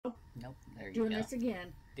Doing this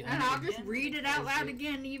again. And I'll just read it out loud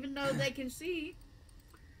again, even though they can see.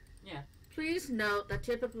 Yeah. Please note that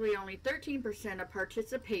typically only 13% of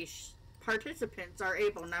participants are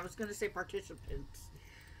able, and I was going to say participants,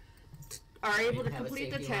 are able to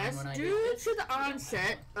complete the test due to the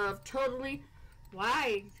onset of totally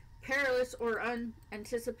wide, perilous, or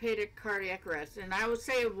unanticipated cardiac arrest. And I would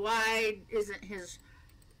say why isn't his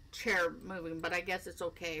chair moving, but I guess it's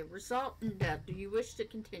okay. Result in death. Do you wish to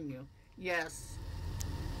continue? Yes.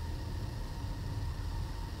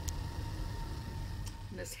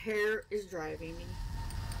 And this hair is driving me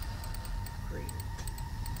crazy.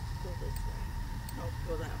 Go this way. Nope,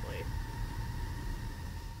 go that way.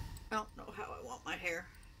 I don't know how I want my hair.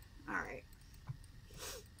 Alright.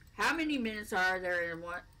 How many minutes are there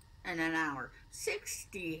in an hour?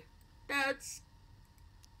 60. That's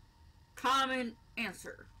common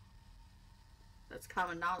answer. That's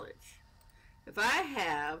common knowledge. If I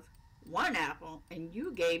have 1 apple and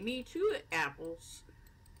you gave me 2 apples,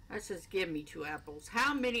 that says give me 2 apples.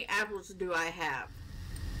 How many apples do I have?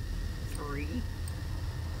 3.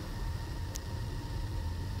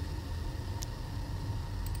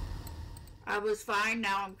 I was fine,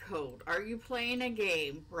 now I'm cold. Are you playing a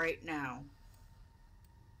game right now?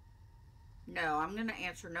 No, I'm going to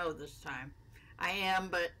answer no this time. I am,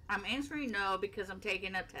 but I'm answering no because I'm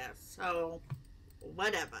taking a test, so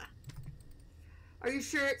whatever. Are you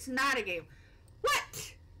sure it's not a game?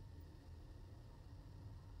 What?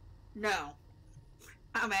 No.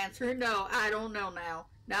 I'm answering no. I don't know now.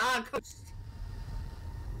 Now I'm coached.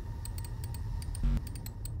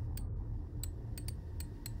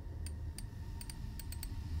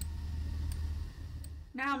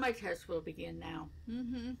 Now my test will begin now.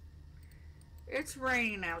 It's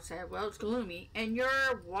raining outside. Well, it's gloomy. And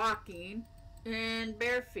you're walking in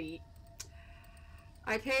bare feet.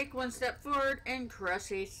 I take 1 step forward and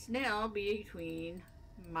crush a snail between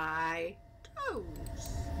my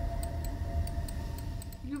toes.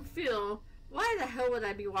 You feel, why the hell would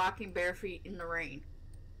I be walking bare feet in the rain?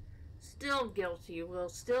 Still guilty will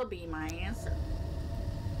still be my answer.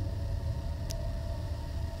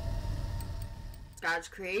 God's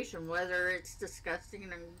creation, whether it's disgusting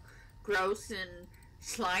and gross and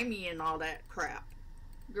slimy and all that crap.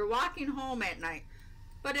 You're walking home at night,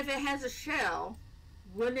 but if it has a shell,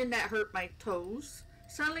 wouldn't that hurt my toes?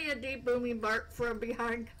 Suddenly a deep booming bark from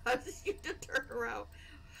behind causes you to turn around.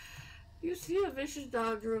 You see a vicious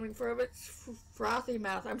dog drooling from its frothy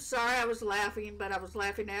mouth. I'm sorry I was laughing, but I was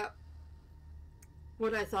laughing at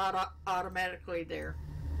what I thought automatically there.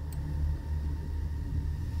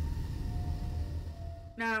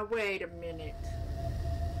 Now, wait a minute.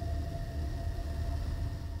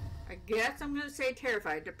 I guess I'm going to say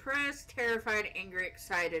terrified. Depressed, terrified, angry,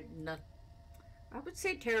 excited. Nothing. I would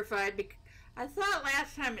say terrified because I thought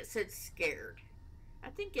last time it said scared. I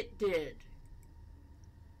think it did.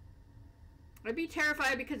 I'd be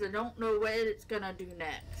terrified because I don't know what it's going to do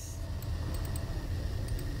next.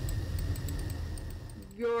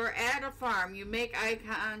 You're at a farm. You make eye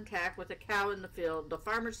contact with a cow in the field. The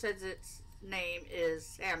farmer says its name is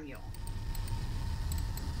Samuel.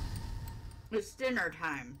 It's dinner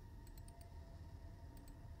time.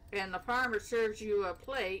 And the farmer serves you a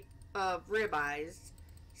plate of ribeyes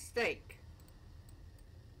steak.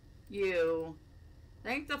 You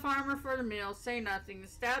thank the farmer for the meal, say nothing,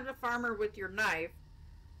 stab the farmer with your knife,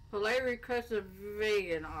 politely request a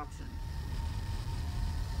vegan option.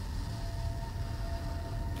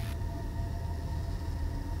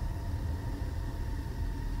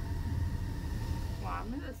 Well, I'm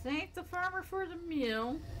going to thank the farmer for the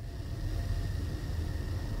meal.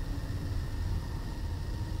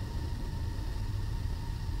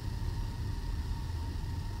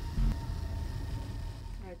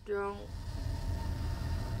 I don't.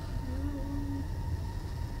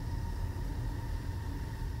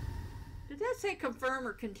 Did that say confirm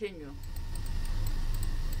or continue?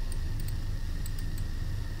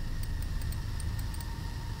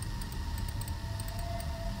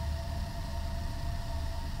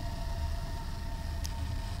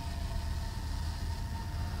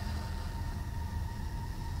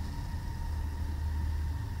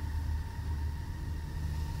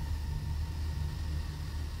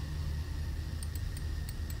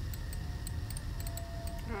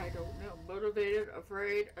 I don't know. Motivated,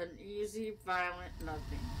 afraid, uneasy, violent,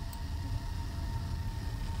 nothing.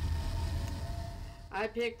 I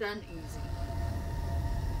picked uneasy.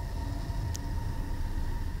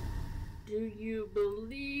 Do you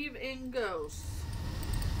believe in ghosts?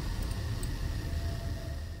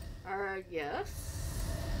 Yes.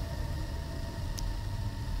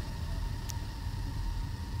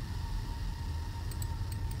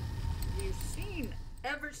 you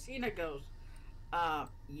ever seen a ghost?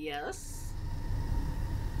 Yes.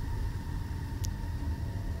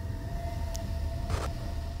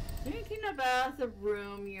 Thinking about the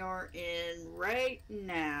room you're in right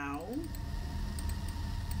now.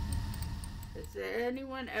 Has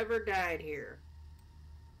anyone ever died here?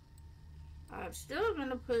 I'm still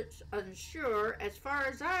gonna put unsure. As far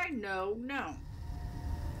as I know, no.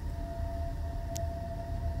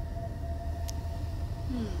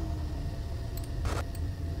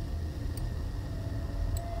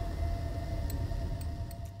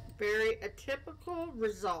 Very atypical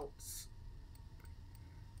results.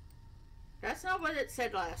 That's not what it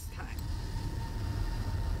said last time.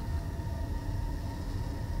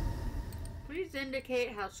 Please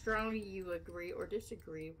indicate how strongly you agree or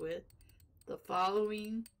disagree with the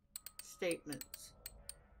following statements.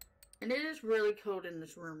 And it is really cold in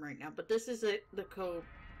this room right now, but this is the cold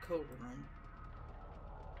room.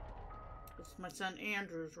 It's my son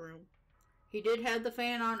Andrew's room. He did have the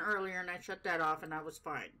fan on earlier, and I shut that off, and I was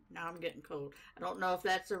fine. Now I'm getting cold. I don't know if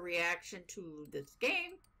that's a reaction to this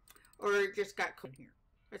game, or it just got cold here.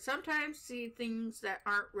 I sometimes see things that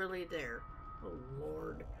aren't really there. Oh,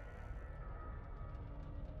 Lord.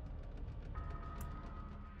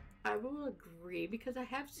 I will agree, because I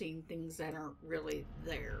have seen things that aren't really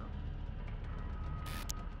there.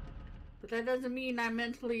 But that doesn't mean I'm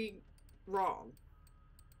mentally wrong.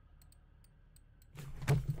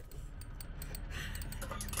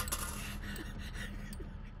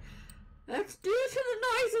 That's due to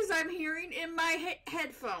the noises I'm hearing in my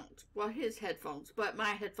headphones. Well, his headphones, but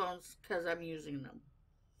my headphones because I'm using them.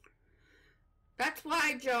 That's why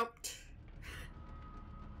I jumped.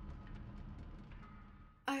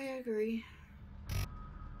 I agree.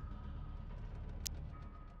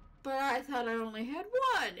 But I thought I only had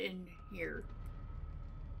one in here.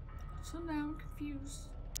 So now I'm confused.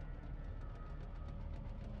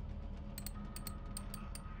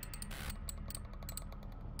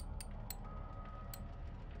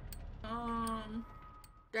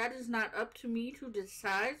 That is not up to me to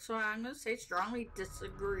decide, so I'm going to say strongly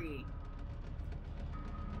disagree.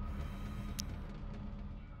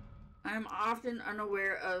 I'm often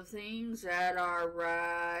unaware of things that are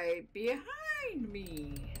right behind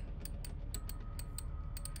me.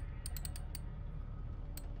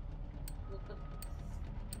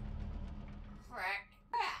 Crack.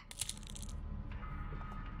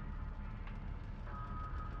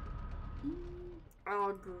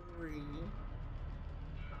 I'll agree.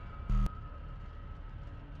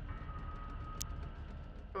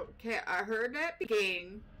 Okay, I heard that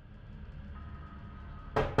begin.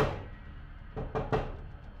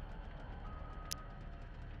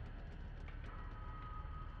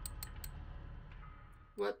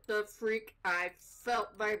 What the freak? I felt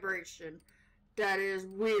vibration. That is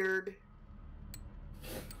weird.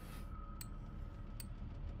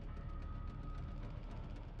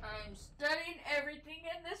 I'm studying everything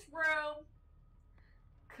in this room.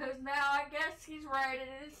 Cause now I guess he's right.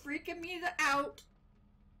 It is freaking me out.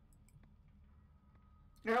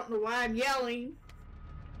 I don't know why I'm yelling.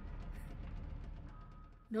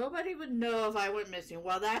 Nobody would know if I went missing.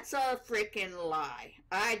 Well, that's a freaking lie.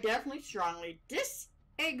 I definitely strongly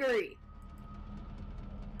disagree.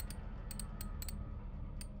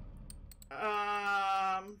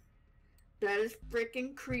 That is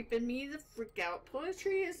freaking creeping me the freak out.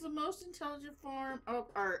 Poetry is the most intelligent form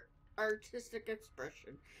of artistic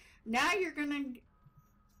expression. Now you're gonna...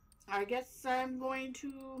 I guess I'm going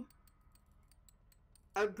to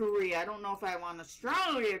agree. I don't know if I want to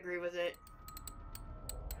strongly agree with it.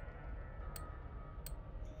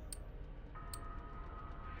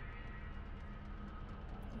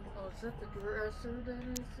 Oh, is that the dresser that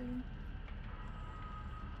I see?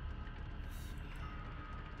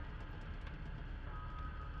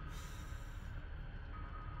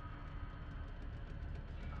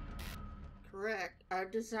 Correct.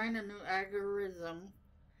 I've designed a new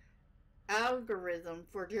algorithm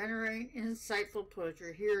for generating insightful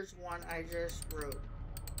poetry. Here's one I just wrote.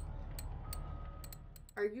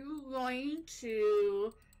 Are you going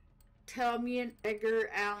to tell me an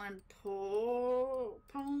Edgar Allan Poe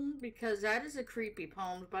poem? Because that is a creepy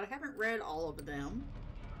poem, but I haven't read all of them.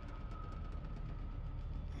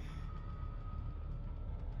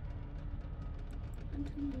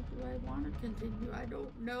 Continue. Do I want to continue? I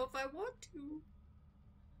don't know if I want to.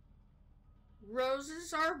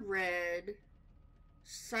 Roses are red.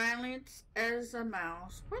 Silence as a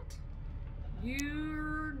mouse. What?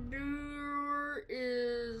 Your door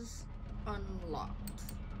is unlocked.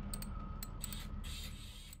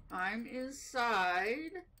 I'm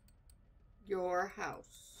inside your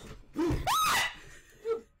house. You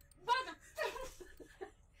mother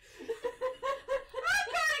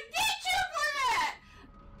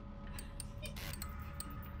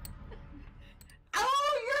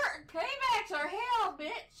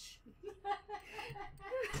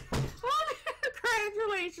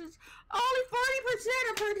evaluations, only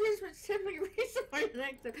 40% of participants typically reach the point of the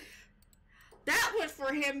next. That was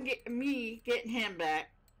for me getting him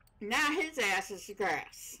back. Now his ass is the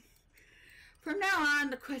grass. From now on,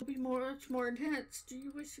 the question will be much more intense. Do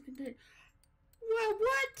you wish to continue? Well,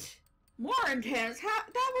 what? More intense? How?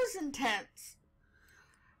 That was intense.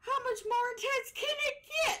 How much more intense can it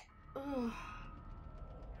get? Oh.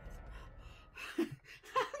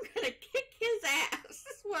 I'm gonna kick his ass. This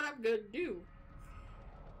is what I'm gonna do.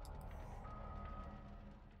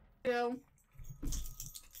 Bill.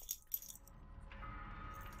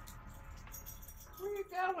 Where are you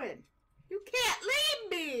going? You can't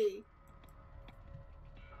leave me!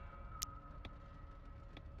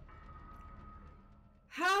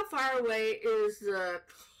 How far away is the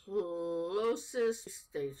closest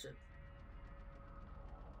station?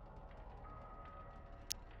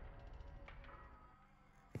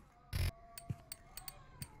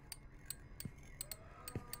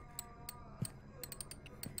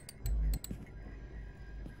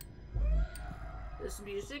 This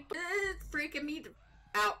music is freaking me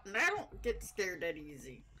out, and I don't get scared that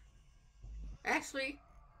easy. Actually,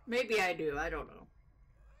 maybe I do. I don't know.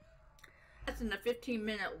 That's in a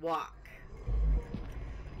 15-minute walk.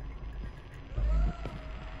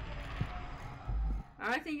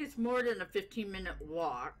 I think it's more than a 15-minute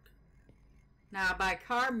walk. Now, by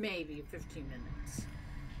car, maybe 15 minutes.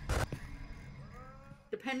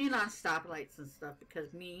 Depending on stoplights and stuff, because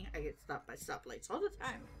I get stopped by stoplights all the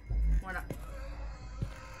time. When I...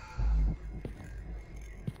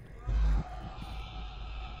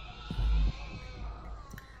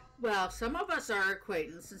 Well, some of us are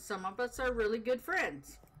acquaintances and some of us are really good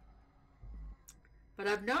friends. But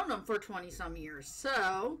I've known them for 20-some years,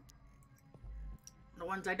 so the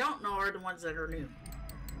ones I don't know are the ones that are new.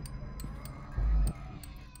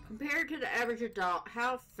 Compared to the average adult,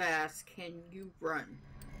 how fast can you run?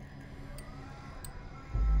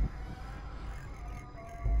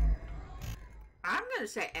 I'm going to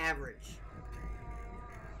say average.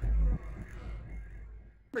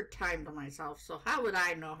 For time to myself, so how would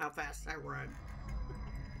I know how fast I run?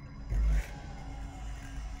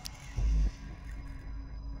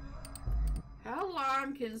 How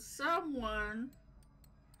long can someone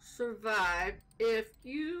survive if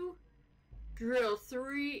you drill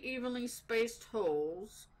 3 evenly spaced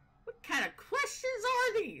holes? What kind of questions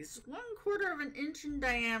are these? 1/4 of an inch in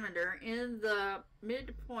diameter in the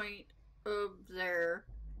midpoint of their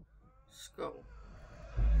skull.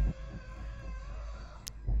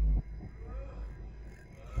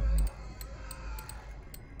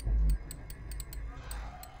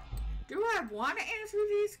 Do I want to answer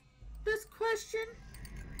this question?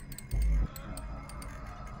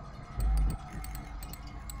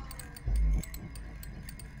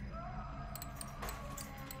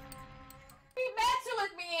 Be messing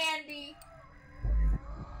with me, Andy.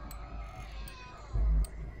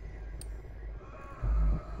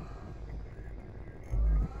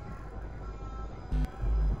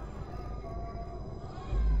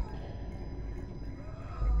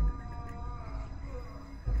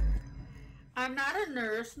 I'm not a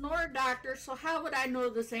nurse nor a doctor, so how would I know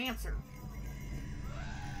this answer?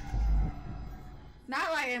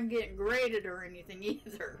 Not like I'm getting graded or anything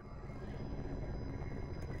either.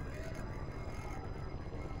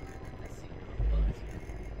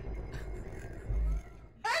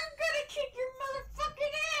 I'm gonna kick your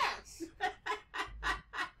motherfucking ass!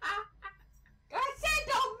 I said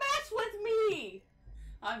don't mess with me!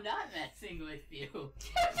 I'm not messing with you.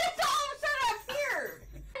 Just all of a sudden I'm here!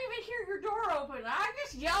 I didn't even hear your door open. I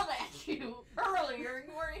just yelled at you earlier and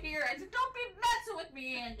you weren't here. I said, don't be messing with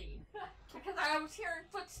me, Andy. Because I was hearing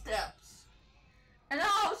footsteps. And then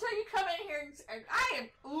all of a sudden you come in here and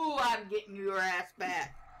I'm getting your ass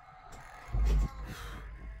back.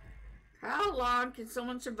 How long can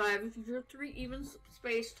someone survive if you drill 3 even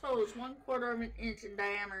spaced holes 1/4 of an inch in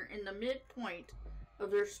diameter in the midpoint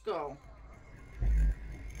of their skull?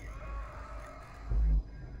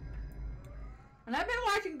 And I've been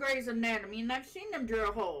watching Grey's Anatomy, and I've seen them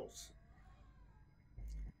drill holes.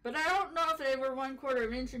 But I don't know if they were 1/4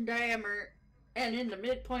 of an inch in diameter and in the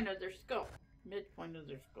midpoint of their skull. Midpoint of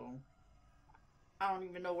their skull. I don't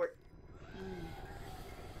even know where... I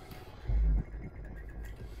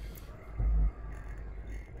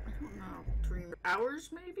don't know. 3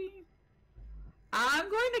 hours, maybe? I'm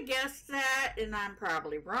going to guess that, and I'm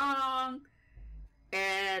probably wrong.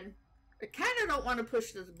 And I kind of don't want to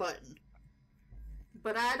push this button.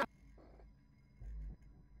 But I don't...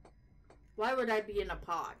 Why would I be in a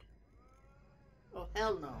pod? Oh,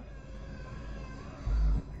 hell no.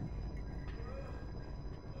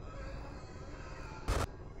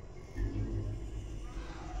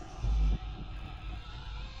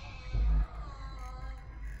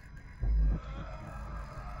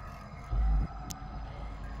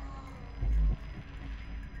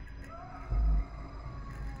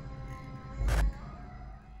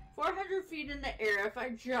 400 feet in the air. If I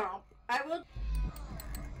jump, I will...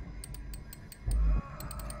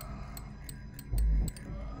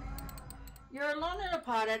 You're alone in a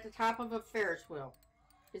pod at the top of a Ferris wheel.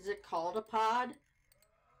 Is it called a pod?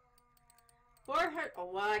 400...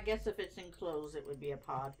 Oh, well, I guess if it's enclosed, it would be a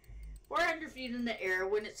pod. 400 feet in the air.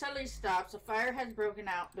 When it suddenly stops, a fire has broken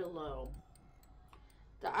out below.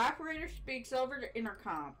 The operator speaks over the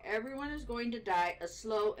intercom. Everyone is going to die a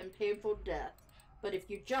slow and painful death. But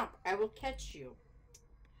if you jump, I will catch you.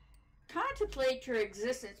 Contemplate your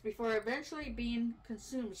existence before eventually being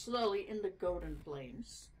consumed slowly in the golden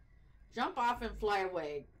flames. Jump off and fly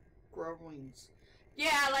away. Grow wings.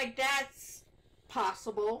 Yeah, like that's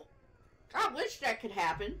possible. I wish that could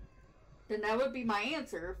happen. Then that would be my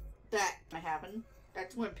answer. If that might happen.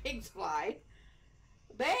 That's when pigs fly.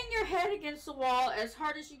 Bang your head against the wall as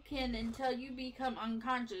hard as you can until you become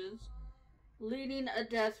unconscious, leading a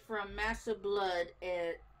death from massive blood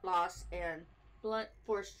and loss and blunt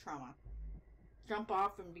force trauma. Jump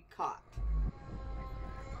off and be caught.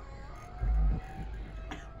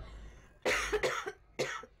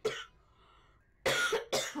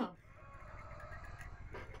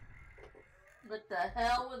 What the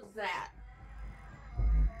hell was that?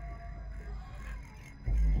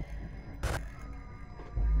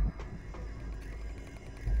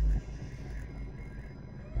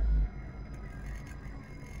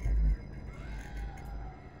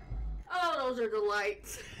 Oh, those are the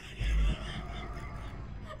lights. Those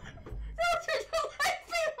are the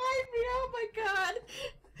lights behind me. Oh my god.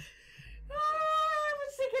 Oh, I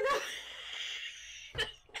was thinking of...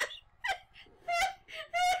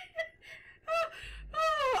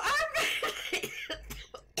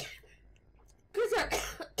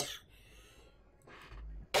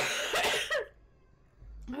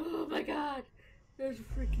 Oh my god. That's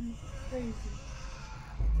freaking crazy.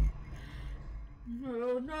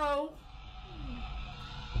 Oh no.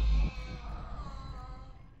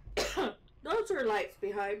 Those are lights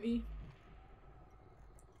behind me.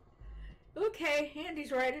 Okay,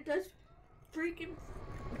 Andy's right. It does freaking...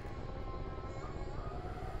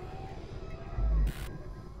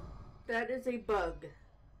 That is a bug.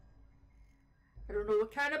 I don't know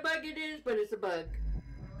what kind of bug it is, but it's a bug.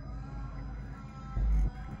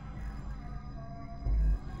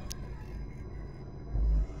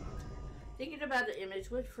 Thinking about the image,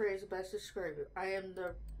 which phrase best describes it? I am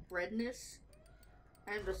the redness.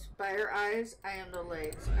 I am the spider eyes. I am the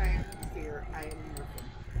legs. I am the fear. I am nothing.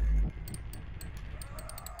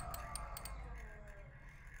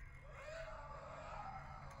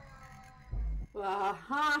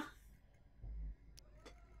 Uh-huh.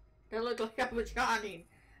 That looked like I was yawning,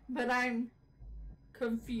 but I'm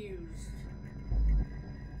confused.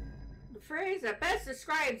 The phrase that best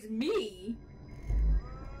describes me...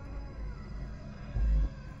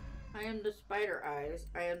 I am the spider eyes.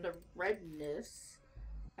 I am the redness.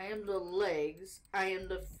 I am the legs. I am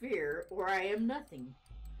the fear, or I am nothing.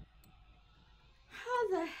 How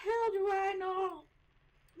the hell do I know?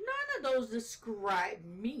 None of those describe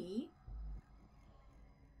me.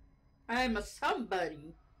 I am a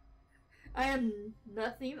somebody. I am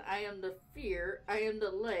nothing. I am the fear. I am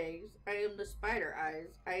the legs. I am the spider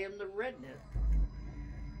eyes. I am the redness.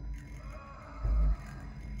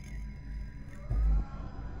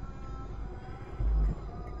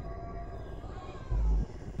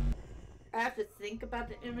 I have to think about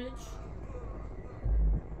the image.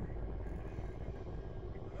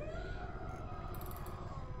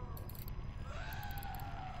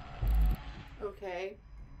 Okay.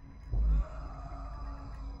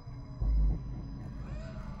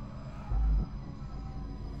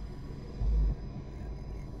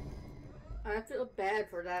 I feel bad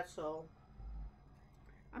for that, so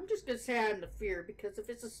I'm just gonna say I'm the fear, because if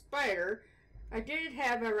it's a spider, I did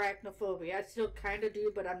have arachnophobia. I still kind of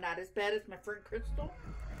do, but I'm not as bad as my friend Crystal.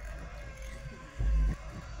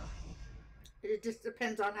 It just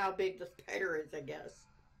depends on how big the spider is, I guess.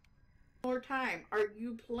 One more time. Are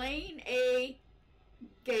you playing a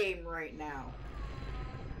game right now?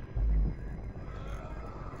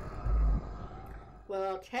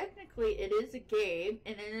 Well, technically it is a game,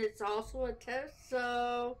 and then it's also a test,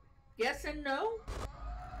 so yes and no?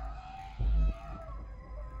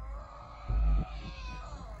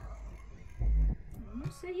 I'm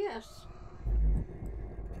gonna say yes.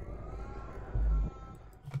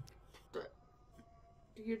 Do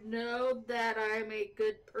you know that I'm a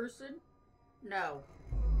good person? No.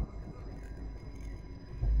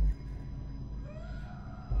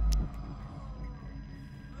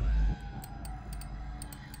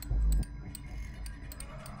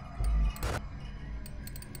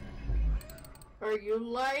 Are you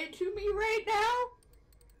lying to me right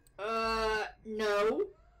now? No.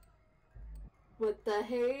 What the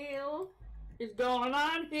hell is going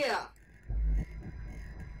on here?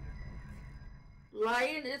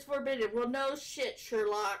 Lying is forbidden. Well, no shit,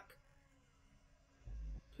 Sherlock.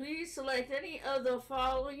 Please select any of the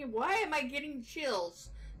following. Why am I getting chills?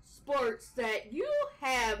 Sports that you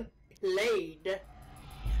have played.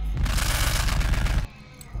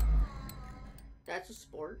 That's a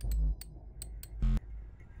sport.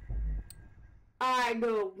 I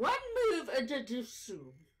know one move of Jujutsu.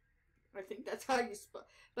 I think that's how you spell.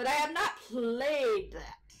 But I have not played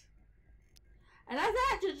that. And I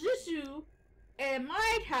thought Jujutsu and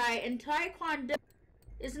Muay Thai and Taekwondo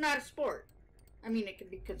is not a sport. I mean, it can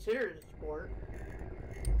be considered a sport.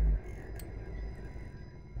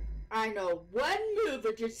 I know one move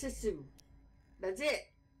of Jujutsu. That's it.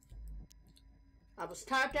 I was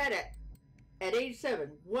taught that at age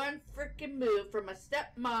 7. One freaking move from my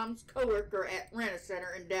stepmom's coworker at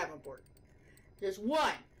Rent-A-Center in Davenport. Just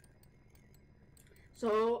one.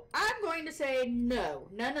 So, I'm going to say no.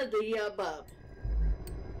 None of the above.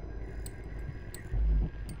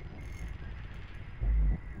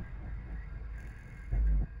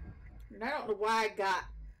 And I don't know why I got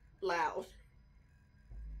loud.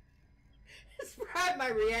 It's probably my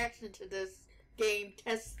reaction to this game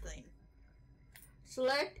test thing.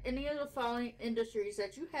 Select any of the following industries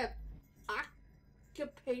that you have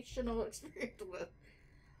occupational experience with.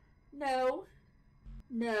 No.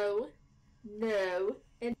 No. No.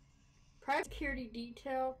 And private security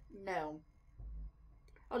detail? No.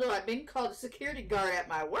 Although I've been called a security guard at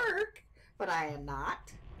my work, but I am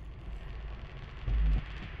not.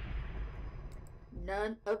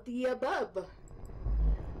 None of the above.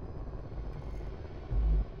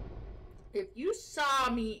 If you saw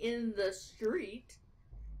me in the street,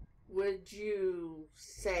 would you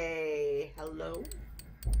say hello?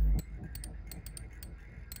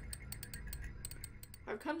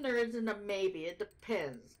 How come there isn't a maybe? It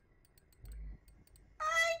depends. I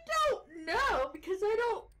don't know because I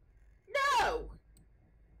don't know.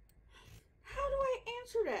 How do I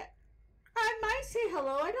answer that? I might say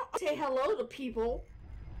hello. I don't say hello to people.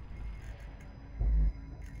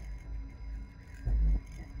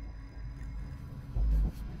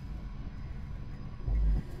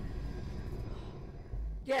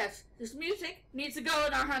 Yes, this music needs to go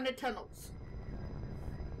in our haunted tunnels.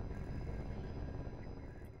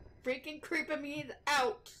 Freaking creeping me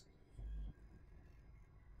out.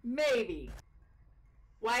 Maybe.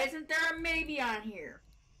 Why isn't there a maybe on here?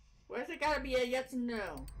 Why's it gotta be a yes and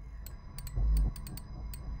no?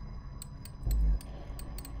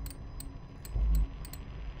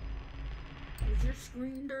 Is your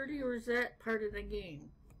screen dirty or is that part of the game?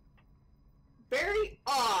 Very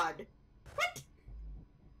odd. What?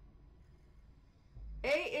 A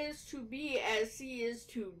is to B as C is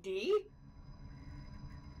to D?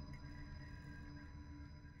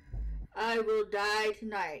 I will die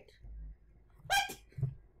tonight. What?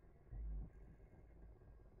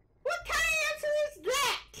 What kind of answer is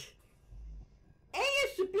that? A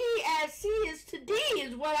is to B as C is to D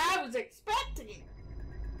is what I was expecting.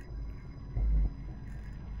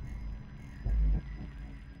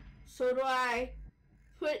 So do I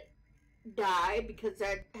put die because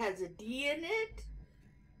that has a D in it?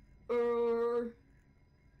 Or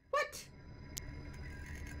what?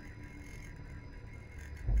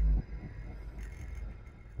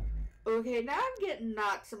 Okay, now I'm getting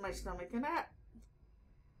knots in my stomach and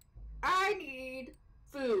I need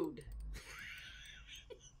food.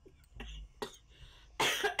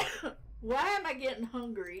 Why am I getting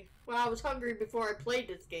hungry? Well, I was hungry before I played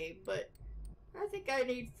this game, but I think I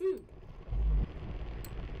need food.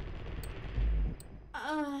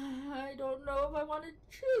 I don't know if I want to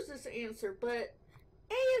choose this answer, but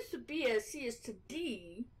A is to B as C is to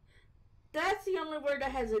D. That's the only word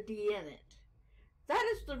that has a D in it. That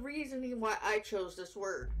is the reasoning why I chose this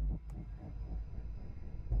word.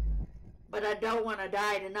 But I don't want to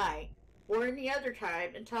die tonight, or any other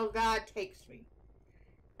time, until God takes me.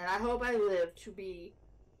 And I hope I live to be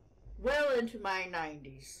well into my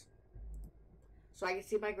 90s. So I can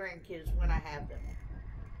see my grandkids when I have them.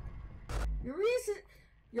 Your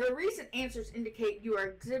recent answers indicate you are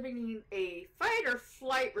exhibiting a fight or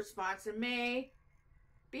flight response and may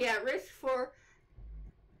be at risk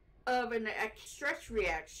of an stress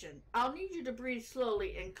reaction. I'll need you to breathe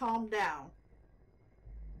slowly and calm down.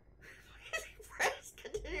 Press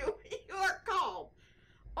continue when you are calm.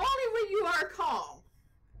 Only when you are calm.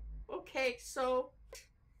 Okay, so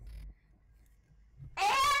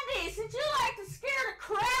Andy, since you like to scare the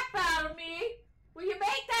crap out of me, will you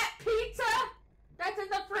make that pizza that's in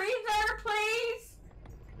the freezer, please?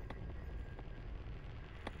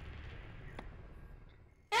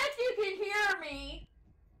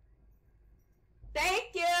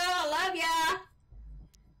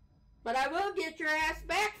 your ass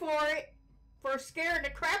back for it. For scaring the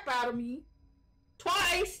crap out of me.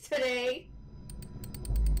 Twice today.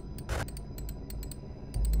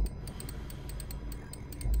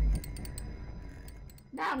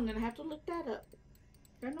 Now I'm gonna have to look that up.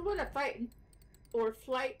 I don't know what a fight or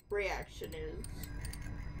flight reaction is.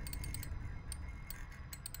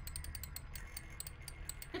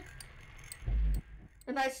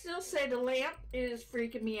 And I still say the lamp is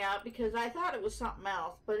freaking me out because I thought it was something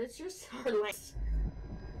else, but it's just our lamp.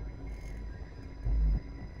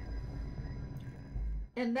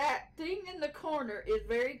 And that thing in the corner is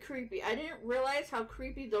very creepy. I didn't realize how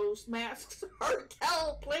creepy those masks are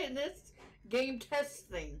until playing this game test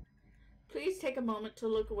thing. Please take a moment to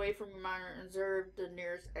look away from your monitor and observe the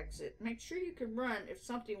nearest exit. Make sure you can run if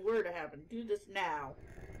something were to happen. Do this now.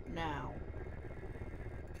 Now.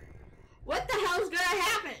 What the hell's gonna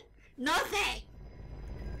happen? Nothing!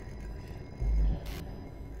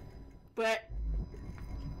 But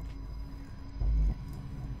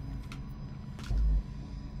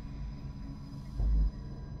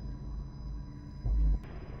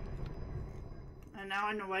and now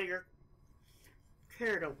I know why your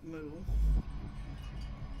chair don't move.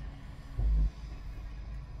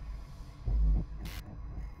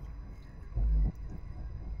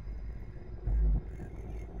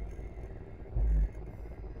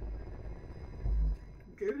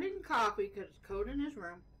 Drinking coffee because it's cold in his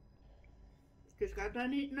room. Just got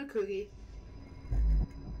done eating a cookie.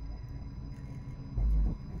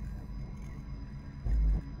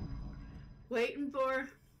 Waiting for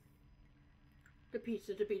the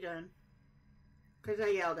pizza to be done. Because I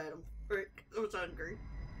yelled at him. I was hungry.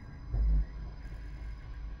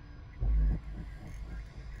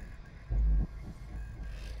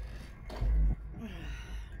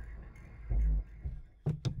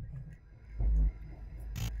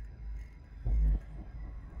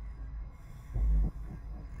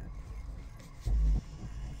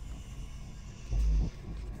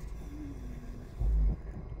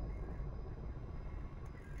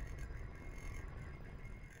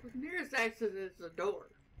 The nearest exit is the door,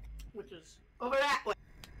 which is over that way.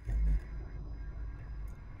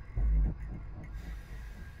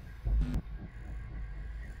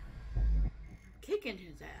 Kicking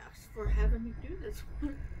his ass for having me do this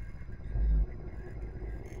one.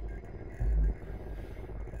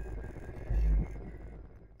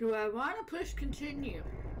 Do I want to push continue?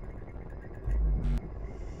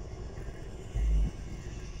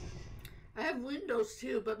 I have windows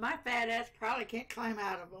too, but my fat ass probably can't climb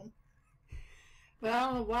out of them. But I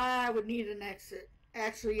don't know why I would need an exit.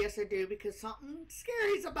 Actually, yes I do, because something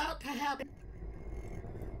scary is about to happen.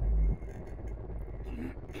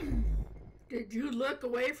 Did you look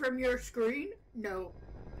away from your screen? No.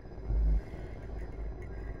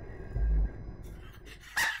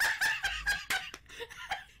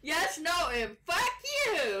 Yes, no, and fuck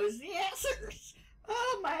you is the answers.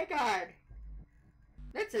 Oh my god.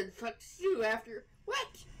 That said fuck you after.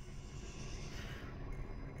 What?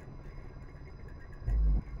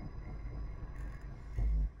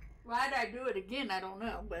 Why'd I do it again? I don't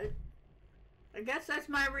know, but I guess that's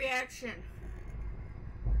my reaction.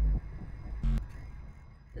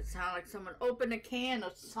 It sounded like someone opened a can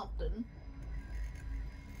of something.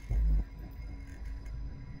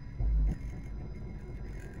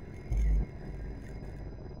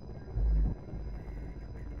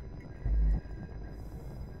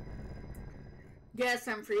 Yes,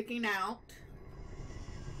 I'm freaking out.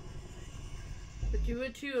 But you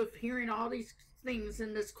would too of hearing all these things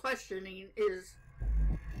in this questioning is...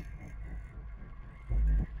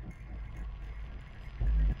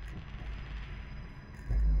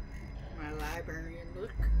 My librarian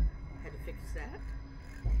look. Had to fix that.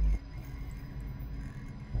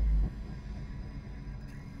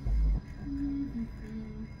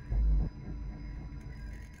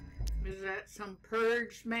 Is that some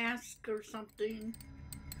purge mask or something?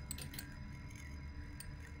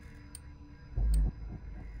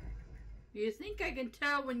 Do you think I can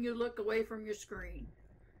tell when you look away from your screen?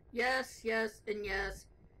 Yes, yes, and yes.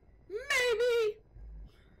 Maybe!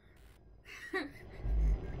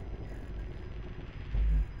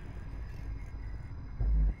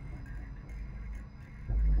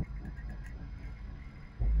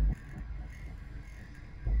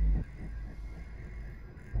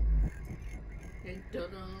 And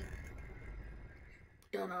dun-dum.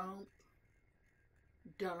 Dun-dum.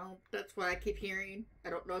 Dun-dum. That's what I keep hearing. I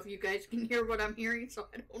don't know if you guys can hear what I'm hearing, so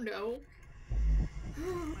I don't know.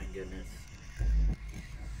 Oh my goodness.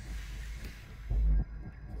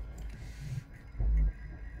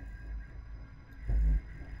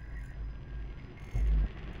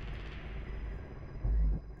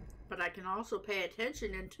 But I can also pay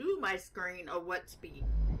attention into my screen of what's behind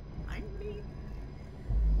me.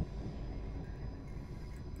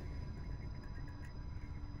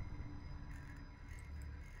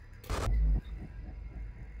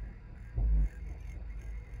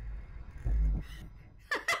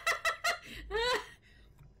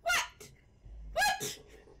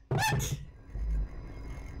 What?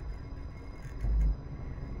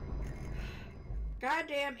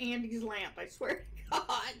 Goddamn Andy's lamp, I swear to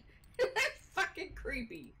God. That's fucking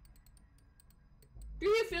creepy. Do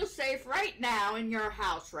you feel safe right now in your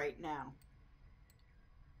house right now?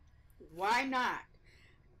 Why not?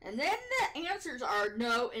 And then the answers are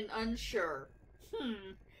no and unsure.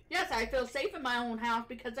 Yes, I feel safe in my own house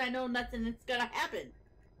because I know nothing is gonna happen.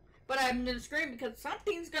 But I'm gonna scream because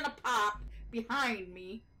something's gonna pop behind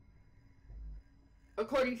me,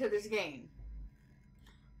 according to this game.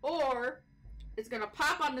 Or it's gonna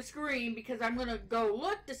pop on the screen because I'm gonna go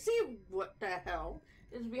look to see what the hell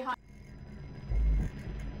is behind.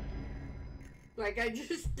 Like I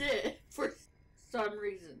just did for some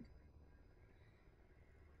reason.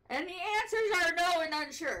 And the answers are no and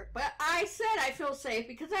unsure. But I said I feel safe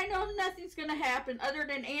because I know nothing's gonna happen other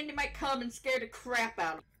than Andy might come and scare the crap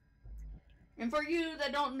out of me. And for you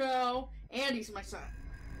that don't know, Andy's my son.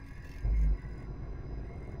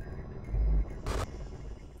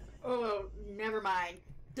 Oh, never mind.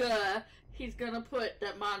 Duh. He's gonna put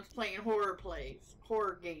that Mom's playing horror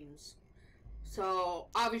games. So,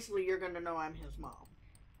 obviously you're gonna know I'm his mom.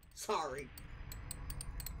 Sorry.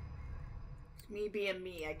 It's me being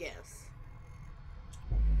me, I guess.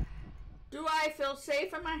 Do I feel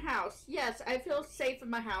safe in my house? Yes, I feel safe in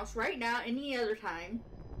my house right now, any other time.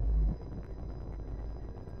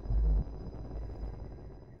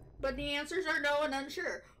 But the answers are no and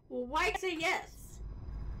unsure. Well, why say yes?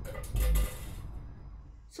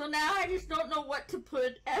 So now I just don't know what to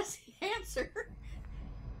put as the answer.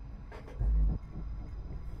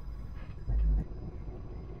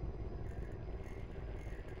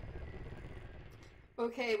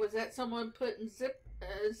 Okay, was that someone putting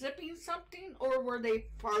zipping something, or were they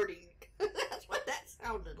farting? That's what that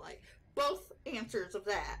sounded like. Both answers of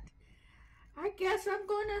that. I guess I'm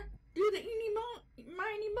gonna do the eeny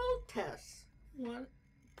miny mo test. What?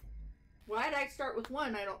 Why'd I start with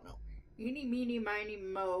one? I don't know. Eeny meeny miny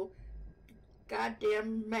mo.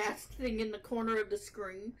 Goddamn mask thing in the corner of the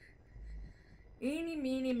screen. Eeny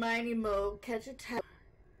meeny miny mo. Catch a tap.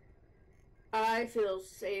 I feel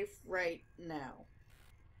safe right now.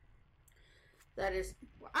 That is.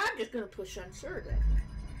 I'm just gonna push unsure then.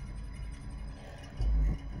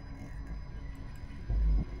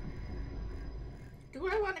 Do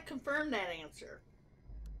I want to confirm that answer?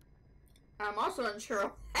 I'm also unsure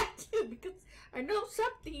of that too, because I know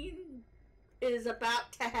something is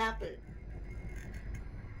about to happen.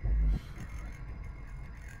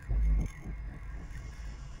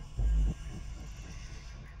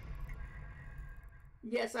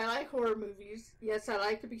 Yes, I like horror movies. Yes, I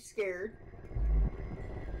like to be scared.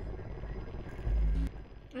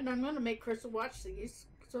 And I'm going to make Crystal watch these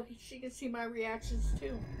so she can see my reactions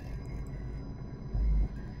too.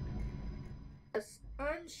 Yes,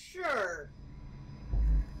 unsure.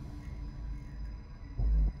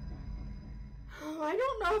 Oh, I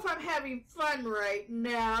don't know if I'm having fun right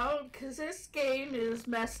now because this game is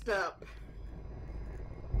messed up.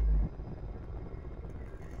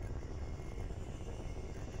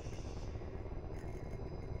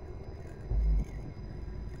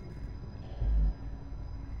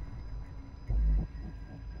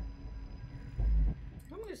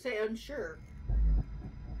 I'm going to say unsure.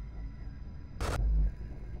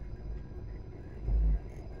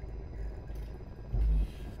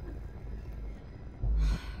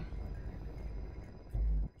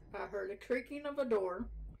 I heard a creaking of a door,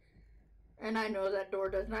 and I know that door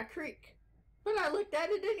does not creak. But I looked at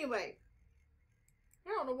it anyway. I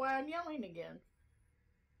don't know why I'm yelling again.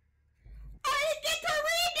 I didn't get to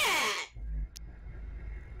read that!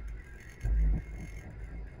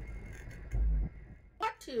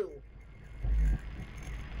 What to?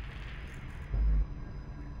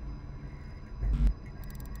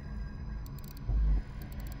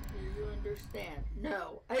 Do you understand?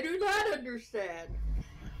 No, I do not understand.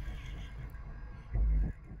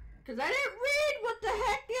 Because I didn't read what the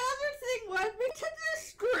heck the other thing was to the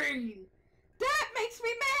screen. That makes me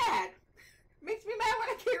mad. Makes me mad when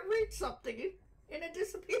I can't read something and it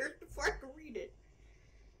disappears before I can read it.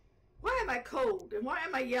 Why am I cold and why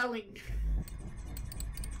am I yelling?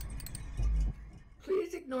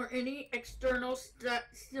 Please ignore any external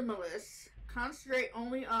stimulus. Concentrate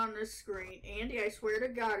only on the screen. Andy, I swear to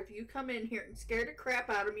God, if you come in here and scare the crap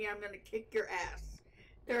out of me, I'm going to kick your ass.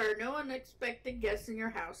 There are no unexpected guests in your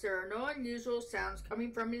house. There are no unusual sounds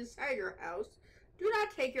coming from inside your house. Do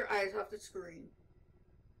not take your eyes off the screen.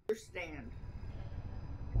 Understand.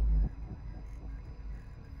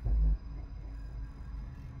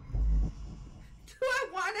 Do I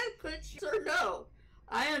want to put yes or no?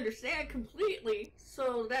 I understand completely,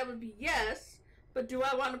 so that would be yes. But do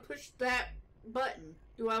I want to push that button?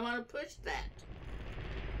 Do I want to push that?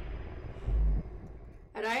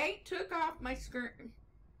 And I ain't took off my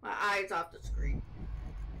eyes off the screen.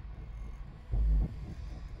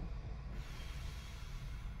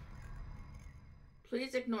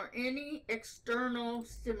 Please ignore any external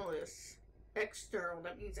stimulus. External,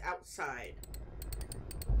 that means outside.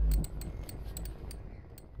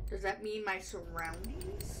 Does that mean my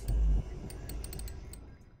surroundings?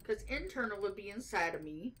 Because internal would be inside of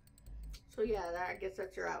me. So yeah, I guess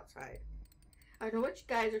that's your outside. I know what you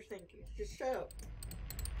guys are thinking. Just shut up.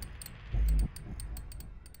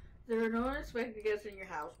 There are no unexpected guests in your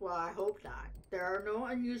house. Well, I hope not. There are no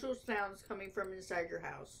unusual sounds coming from inside your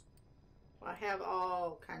house. Well, I have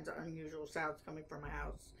all kinds of unusual sounds coming from my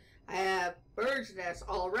house. I have birds' nests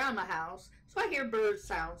all around my house, so I hear bird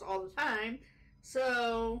sounds all the time.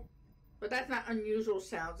 So, but that's not unusual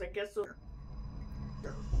sounds. I guess those are.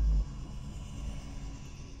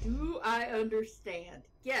 Do I understand?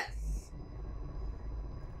 Yes.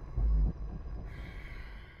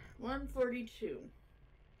 1:42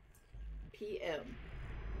 p.m.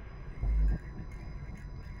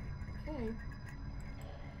 Okay.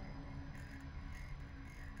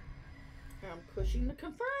 I'm pushing the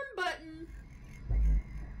confirm button.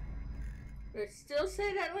 But I still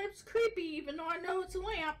say that lamp's creepy, even though I know it's a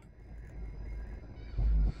lamp.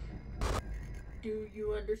 Do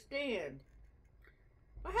you understand?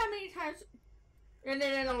 Well, how many times? And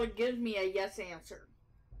then it'll give me a yes answer.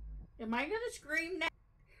 Am I gonna scream now?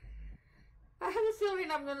 I have a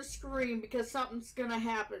feeling I'm gonna scream because something's gonna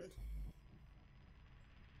happen.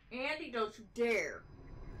 Andy, don't you dare.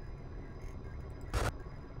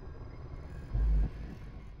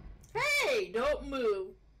 Hey, don't move.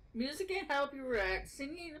 Music can help you relax.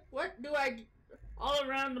 Singing, what do I do? All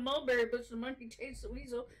around the mulberry bush, the monkey chased the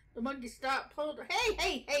weasel. The monkey stopped, pulled her. Hey,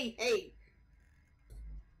 hey, hey, hey.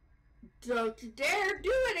 Don't you dare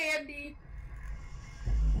do it, Andy.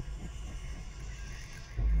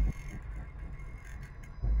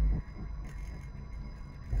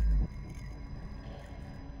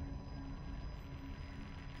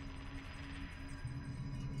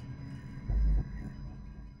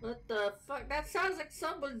 What the fuck? That sounds like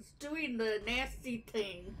someone's doing the nasty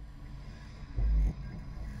thing.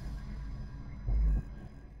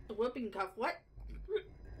 The whooping cough. What?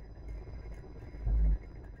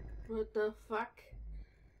 What the fuck?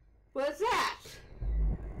 What's that?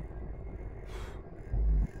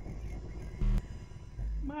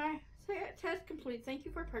 My test complete. Thank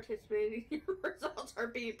you for participating. Your results are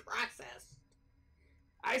being processed.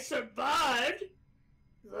 I survived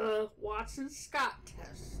the Watson-Scott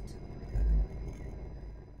test.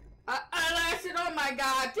 I lasted, oh my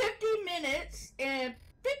god, 50 minutes and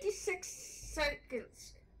 56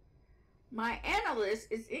 seconds. My analyst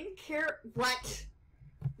is what?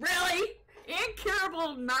 Really?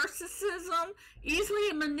 Incurable narcissism,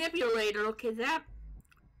 easily manipulated.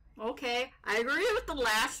 Okay, I agree with the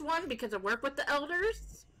last one because I work with the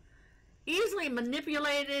elders. Easily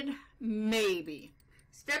manipulated, maybe.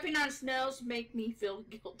 Stepping on snails make me feel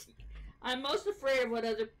guilty. I'm most afraid of what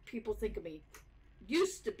other people think of me.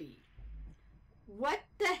 Used to be. What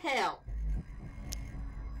the hell?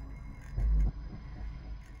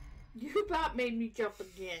 You about made me jump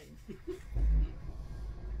again.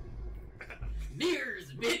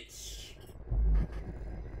 Mirrors, bitch!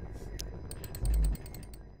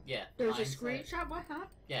 Yeah. There's a screenshot? What, huh?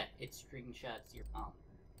 Yeah, it screenshots your palm.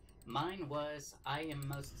 Mine was, I am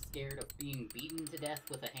most scared of being beaten to death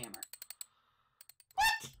with a hammer.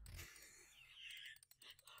 What?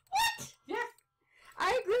 What? Yeah.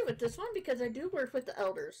 I agree with this one because I do work with the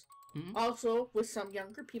elders. Mm-hmm. Also with some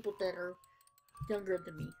younger people that are younger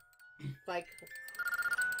than me. Like,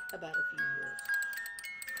 about a few years.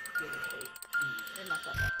 Give or take. And I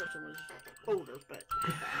thought that person was older, but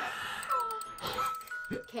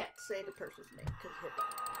can't say the person's name because her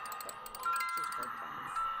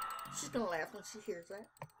she's gonna laugh when she hears that.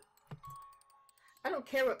 I don't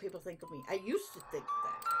care what people think of me. I used to think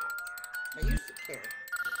that. I used to care.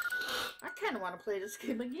 I kind of want to play this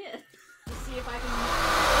game again. To see if I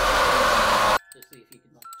can... To see if you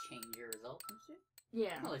can, like, change your results and shit?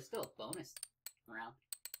 Yeah. Well, there's still a bonus round.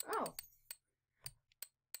 Oh.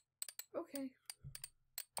 Okay.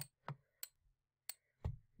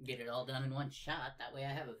 Get it all done in one shot. That way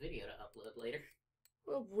I have a video to upload later.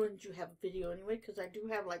 Well, wouldn't you have a video anyway? Because I do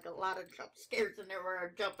have like a lot of jump scares in there where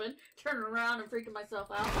I'm jumping, turning around and freaking myself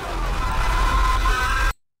out.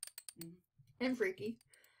 And freaky.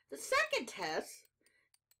 The second test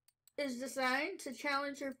is designed to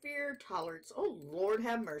challenge your fear tolerance. Oh, Lord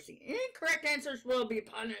have mercy. Incorrect answers will be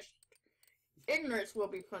punished. Ignorance will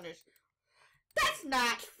be punished. That's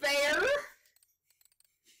not fair.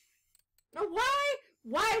 Now,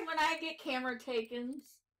 why when I get camera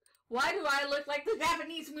takens, why do I look like the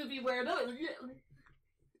Japanese movie where the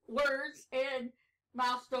words and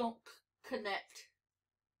mouth don't connect?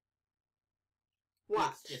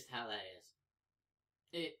 Watch. That's just how that is.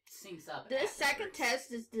 It syncs up. This second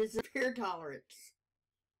test is fear tolerance.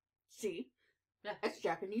 See? Yeah. That's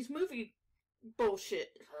Japanese movie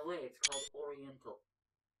bullshit. By the way, it's called Oriental.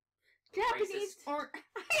 Japanese Racist. or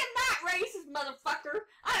I am not racist, motherfucker.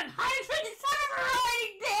 I'm high freaking son of a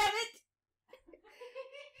riding, damn it!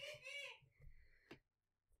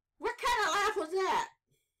 What kind of laugh was that?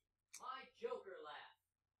 My Joker laugh.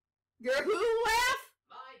 Your who laugh?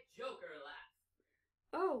 My Joker laugh.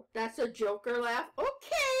 Oh, that's a Joker laugh.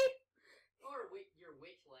 Okay. Or your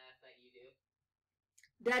witch laugh that you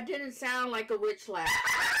do. That didn't sound like a witch laugh.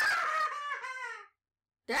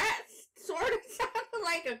 That sort of sounded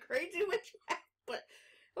like a crazy witch laugh, but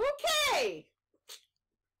okay.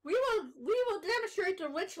 We will demonstrate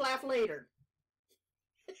the witch laugh later.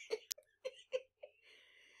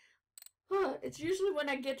 It's usually when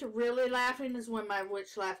I get to really laughing is when my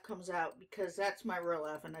witch laugh comes out, because that's my real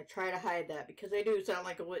laugh, and I try to hide that because I do sound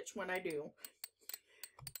like a witch when I do.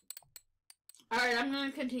 Alright, I'm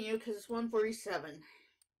going to continue because it's 1:47.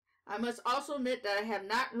 I must also admit that I have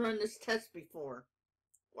not run this test before.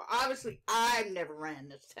 Well, obviously, I've never ran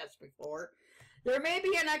this test before. There may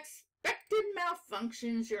be unexpected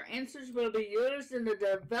malfunctions. Your answers will be used in the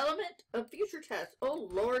development of future tests. Oh,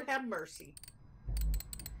 Lord have mercy.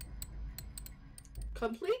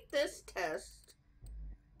 Complete this test.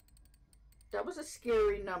 That was a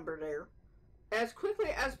scary number there. As quickly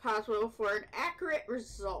as possible for an accurate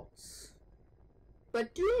results.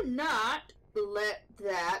 But do not let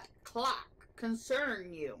that clock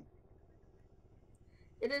concern you.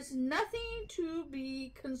 It is nothing to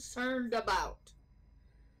be concerned about.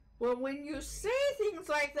 Well, when you say things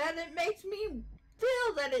like that, it makes me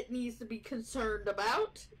feel that it needs to be concerned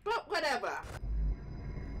about. But whatever.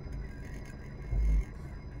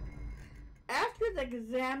 After the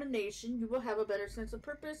examination, you will have a better sense of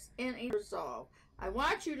purpose and a resolve. I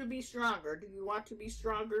want you to be stronger. Do you want to be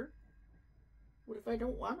stronger? What if I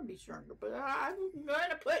don't want to be stronger? But I'm going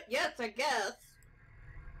to put yes, I guess.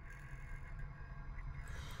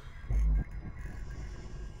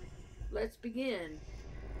 Let's begin.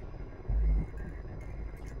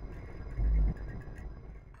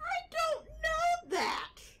 I don't know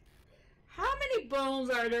that. How many bones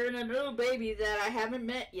are there in a little baby that I haven't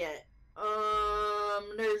met yet?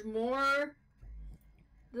 There's more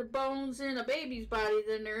the bones in a baby's body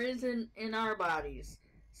than there is in our bodies.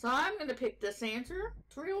 So I'm going to pick this answer,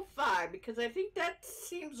 305, because I think that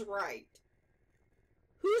seems right.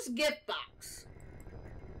 Whose gift box?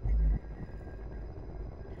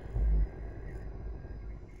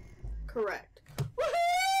 Correct.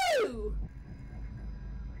 Woohoo!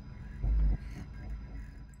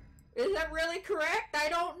 Is that really correct? I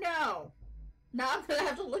don't know. Now I'm going to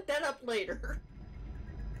have to look that up later.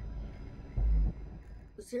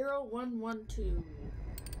 0112.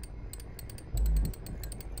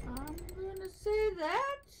 I'm going to say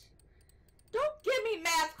that. Don't give me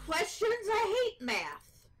math questions. I hate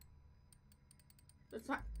math. That's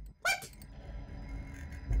not... What?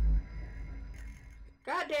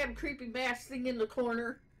 Goddamn creepy mask thing in the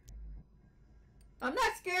corner. I'm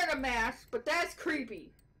not scared of masks, but that's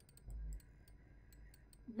creepy.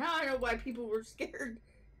 Now I know why people were scared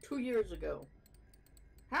 2 years ago.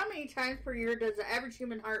 How many times per year does the average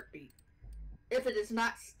human heart beat? If it is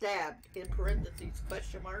not stabbed, in parentheses,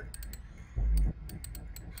 question mark.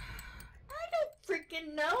 I don't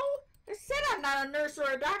freaking know. I said I'm not a nurse or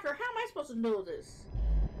a doctor. How am I supposed to know this?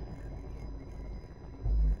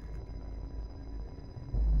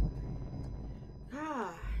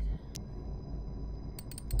 God.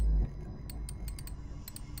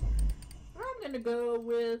 I'm gonna go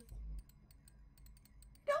with...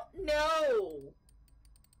 I don't know.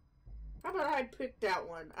 How about I pick that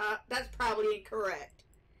one? That's probably incorrect.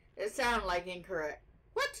 It sounded like incorrect.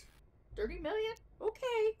 What? 30 million?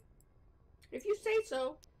 Okay. If you say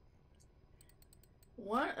so.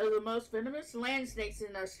 One of the most venomous land snakes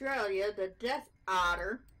in Australia, the death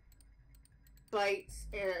otter, bites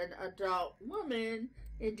an adult woman,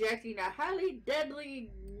 injecting a highly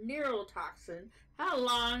deadly neurotoxin. How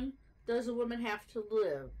long does a woman have to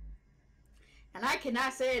live? And I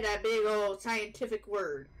cannot say that big old scientific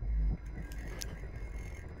word.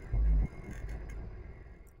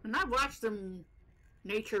 And I've watched some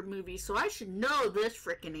nature movies, so I should know this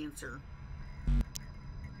frickin' answer.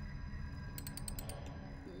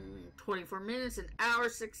 24 minutes, an hour,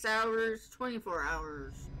 6 hours, 24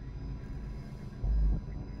 hours.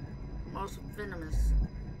 Most venomous.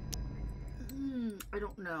 I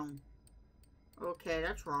don't know. Okay,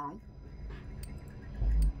 that's wrong.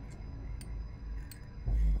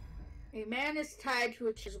 A man is tied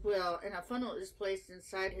to his will and a funnel is placed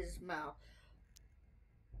inside his mouth.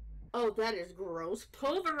 Oh, that is gross.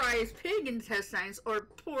 Pulverized pig intestines are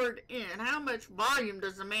poured in. How much volume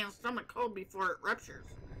does a man's stomach hold before it ruptures?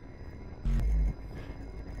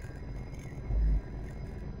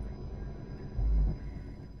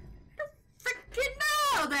 I don't freaking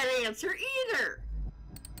know that answer either.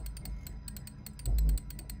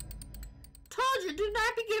 Told you, do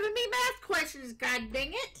not be giving me math questions, god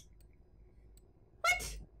dang it.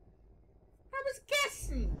 What? I was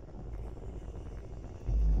guessing.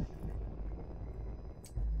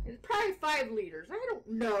 It's probably 5 liters. I don't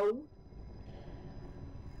know.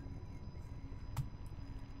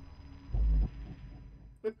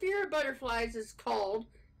 The fear of butterflies is called...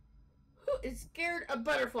 Who is scared of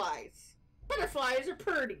butterflies? Butterflies are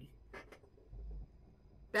pretty.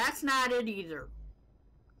 That's not it either.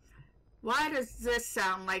 Why does this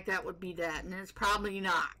sound like that would be that? And it's probably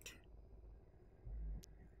not.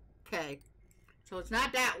 Okay. So it's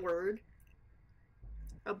not that word.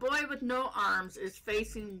 A boy with no arms is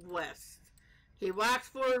facing west. He walks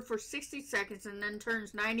forward for 60 seconds and then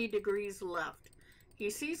turns 90 degrees left.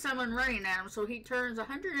 He sees someone running at him, so he turns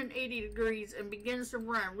 180 degrees and begins to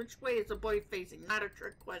run. Which way is the boy facing? Not a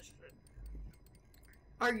trick question.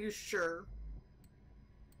 Are you sure?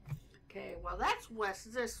 Okay, well that's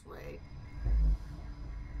west this way.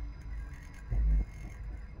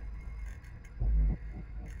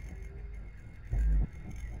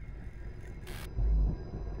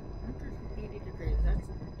 That's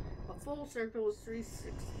a full circle is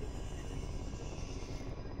 360.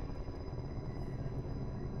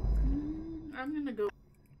 I'm gonna go.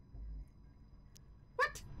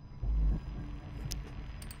 What?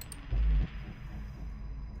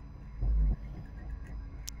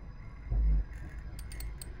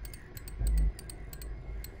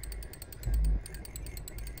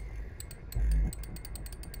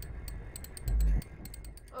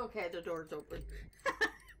 Okay, the door's open.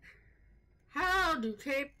 How do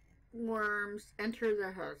tapeworms enter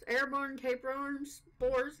the house? Airborne tapeworms,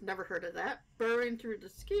 spores, never heard of that. Burrowing through the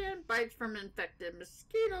skin, bites from infected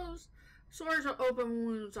mosquitoes, sores or open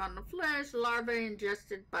wounds on the flesh, larvae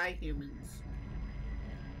ingested by humans.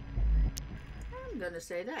 I'm gonna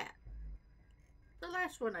say that. The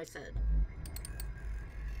last one I said.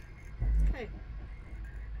 Okay.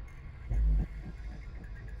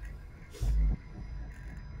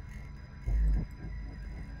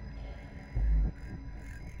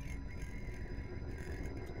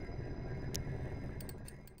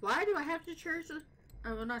 Why do I have to choose it?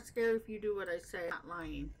 I will not scare if you do what I say. I'm not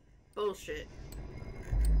lying. Bullshit.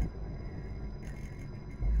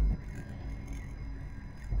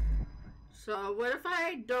 So what if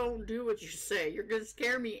I don't do what you say? You're gonna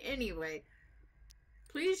scare me anyway.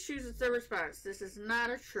 Please choose the response. This is not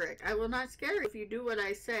a trick. I will not scare you if you do what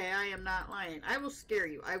I say. I am not lying. I will scare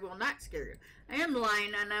you. I will not scare you. I am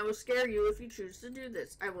lying and I will scare you if you choose to do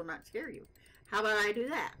this. I will not scare you. How about I do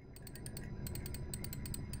that?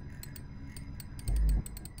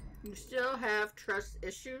 You still have trust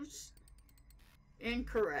issues?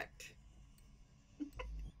 Incorrect.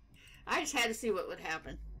 I just had to see what would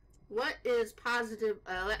happen. What is positive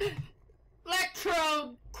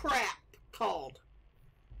electrode crap called?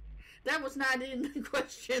 That was not in the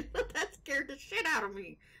question, but that scared the shit out of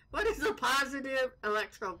me. What is a positive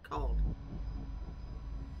electrode called?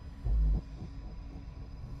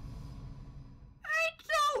 I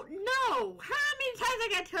don't know. How many times I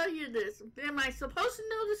gotta tell you this? Am I supposed to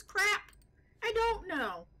know this crap? I don't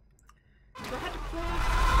know. Do I have to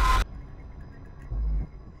close?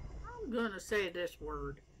 I'm gonna say this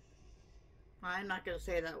word. I'm not gonna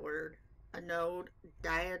say that word. Anode,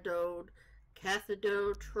 diodode,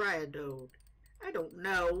 cathode, triodode. I don't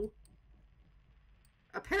know.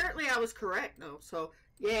 Apparently I was correct though, so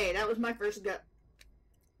yay, that was my first gut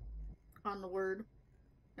on the word.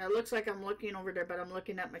 Now it looks like I'm looking over there, but I'm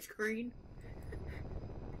looking at my screen.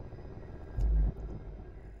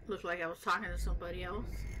 Looks like I was talking to somebody else.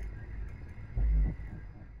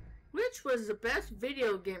 Which was the best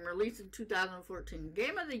video game released in 2014?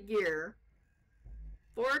 Game of the Year,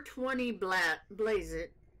 420 Blaze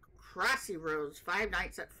It, Crossy Roads, Five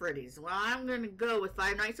Nights at Freddy's. Well, I'm gonna go with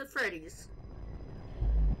Five Nights at Freddy's.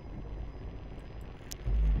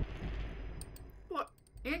 What?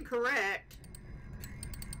 Incorrect.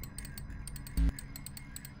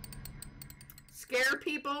 Scare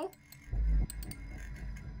people?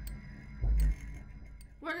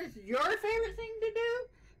 What is your favorite thing to do?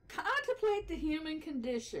 Contemplate the human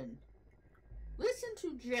condition. Listen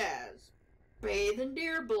to jazz. Bathe in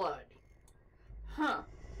deer blood. Huh.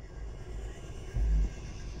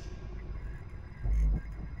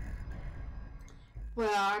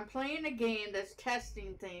 Well, I'm playing a game that's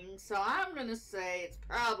testing things, so I'm going to say it's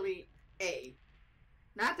probably A.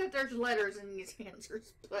 Not that there's letters in these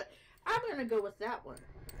answers, but I'm going to go with that one.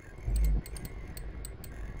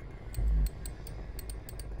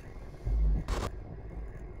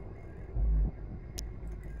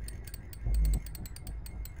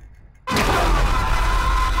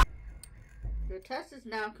 Your test is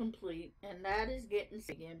now complete, and that is getting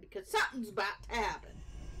again because something's about to happen.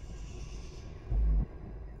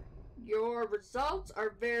 Your results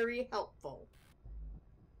are very helpful.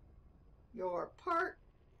 Your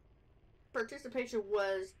participation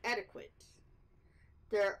was adequate.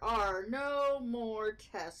 There are no more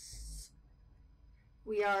tests.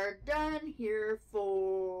 We are done here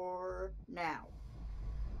for now.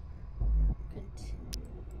 Continue.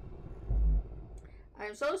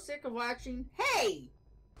 I'm so sick of watching. Hey!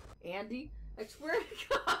 Andy, I swear to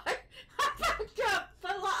God, I fucked up,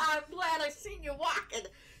 fella. I'm glad I seen you walking.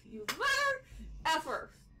 You mother effer.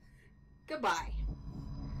 Goodbye.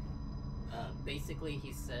 Basically,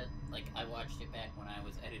 he said, like, I watched it back when I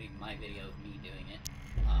was editing my video of me doing it.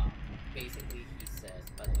 Basically, he says,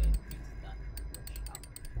 by the way, the pizza's done.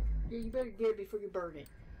 Yeah, you better get it before you burn it.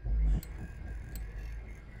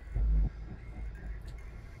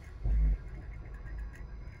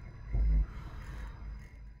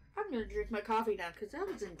 I'm gonna drink my coffee now because that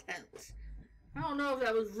was intense. I don't know if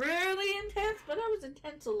that was really intense, but that was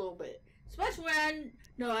intense a little bit. Especially when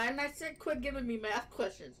and I said quit giving me math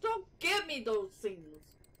questions. Don't give me those things.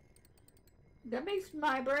 That makes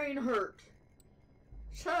my brain hurt.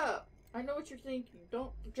 Shut up. I know what you're thinking.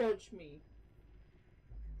 Don't judge me.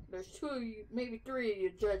 There's 2 of you, maybe 3 of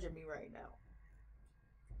you judging me right now.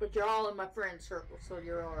 But you're all in my friend circle, so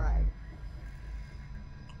you're alright.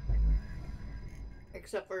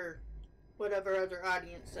 Except for whatever other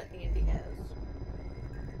audience that Andy has.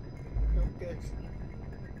 Don't judge me.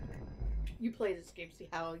 You play this game, see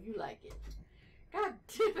how you like it. God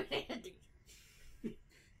damn it, Andy.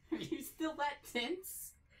 Are you still that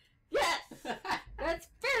tense? Yes! That's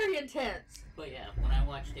very intense. But yeah, when I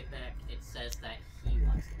watched it back, it says that he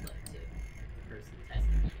wants to play too. The person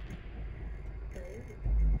testing me.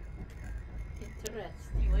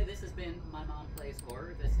 Interesting. Anyway, this has been My Mom Plays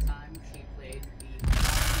Horror. This time she played the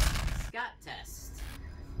Scott test.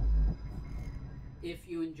 If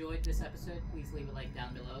you enjoyed this episode, please leave a like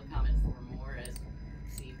down below, comment for more as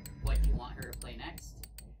see what you want her to play next.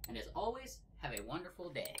 And as always, have a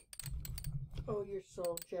wonderful day. Oh, you're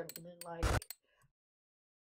so gentlemanlike.